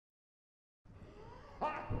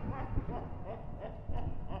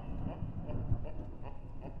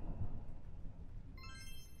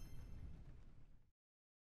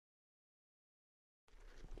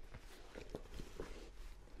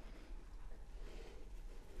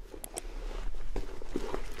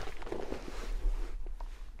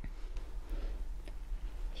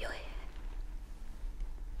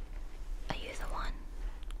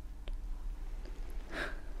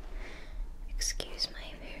Excuse my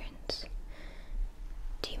appearance.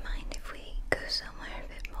 Do you mind if we go somewhere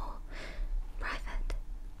a bit more private?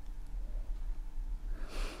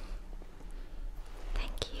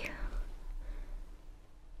 Thank you.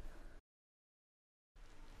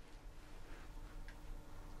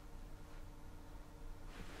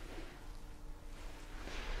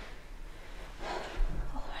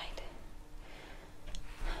 All right.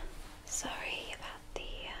 Sorry about the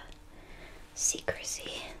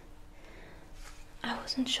secrecy. I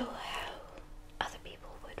wasn't sure how other people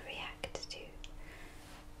would react to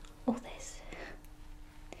all this.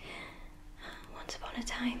 Once upon a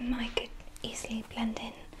time I could easily blend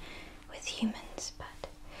in with humans, but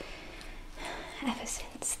ever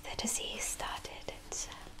since the disease started, it's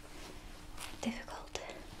difficult.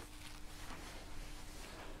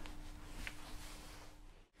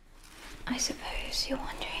 I suppose you're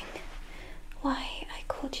wondering why I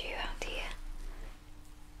called you out here.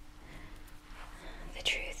 The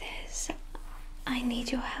truth is, I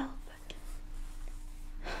need your help.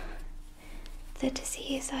 The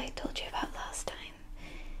disease I told you about last time,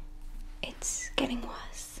 it's getting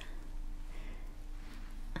worse.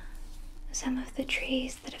 Some of the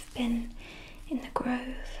trees that have been in the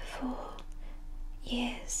grove for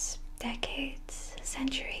years, decades,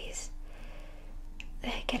 centuries,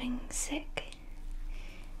 they're getting sick.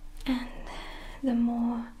 And the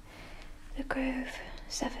more the grove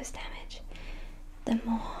suffers damage, the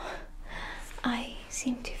more I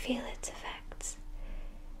seem to feel its effects.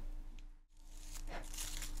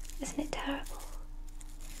 Isn't it terrible?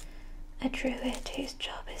 A druid whose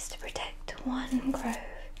job is to protect one grove,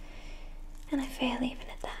 and I fail even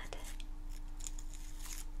at that.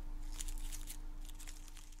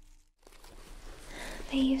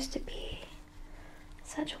 They used to be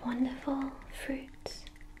such wonderful fruits,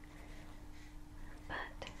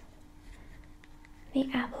 but the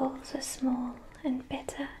apples are small and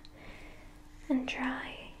bitter and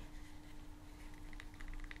dry.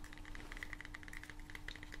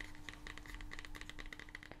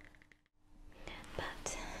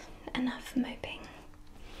 But enough moping.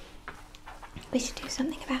 We should do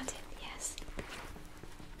something about it, yes.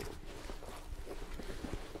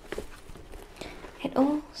 It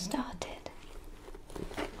all started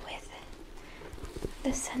with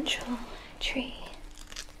the central tree.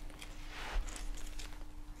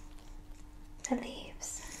 The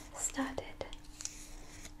leaves started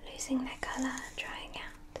losing their colour, drying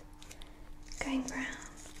out, going brown.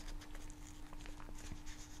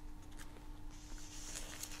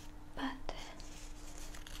 But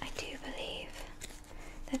I do believe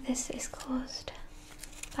that this is caused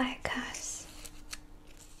by a curse.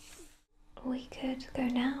 We could go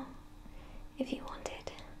now, if you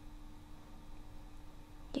wanted.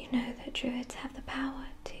 You know that druids have the power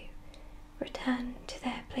to return to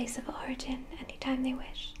their place of origin anytime they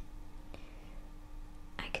wish.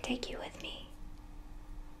 I could take you with me.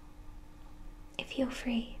 If you're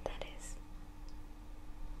free, that is.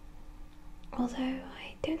 Although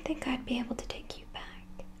I don't think I'd be able to take you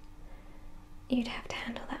back. You'd have to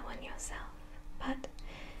handle that one yourself, but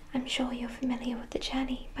I'm sure you're familiar with the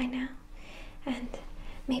journey by now, and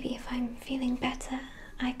maybe if I'm feeling better,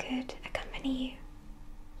 I could accompany you.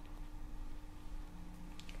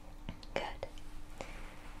 Good.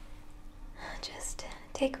 Just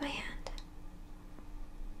take my hand.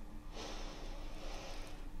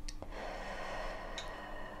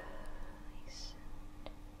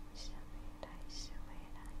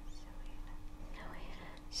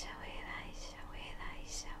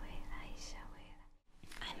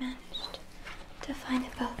 I managed to find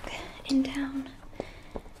a book in town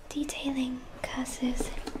detailing curses,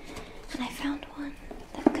 and I found one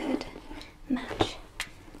that could match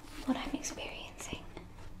what I'm experiencing.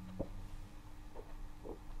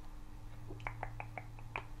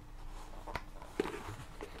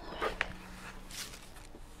 Alright.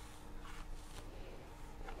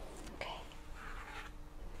 Okay.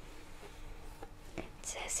 It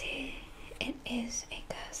says here, it is a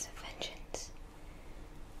curse of vengeance.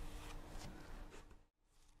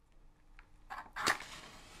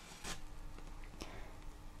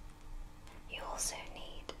 You also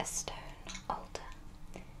need a stone altar,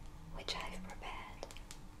 which I've prepared,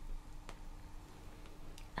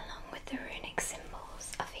 along with the runic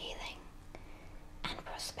symbols of healing.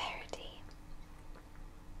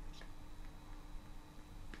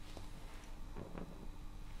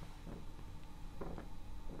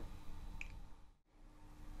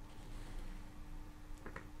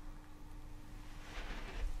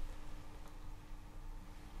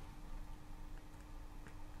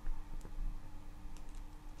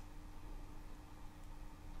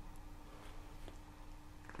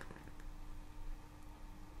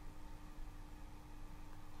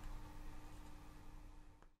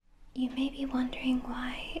 You may be wondering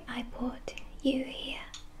why I brought you here.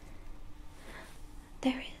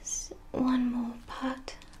 There is one more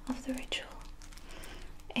part of the ritual,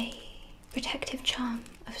 a protective charm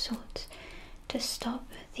of sorts to stop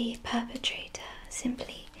the perpetrator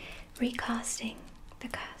simply recasting the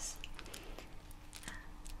curse.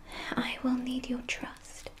 I will need your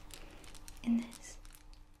trust in this.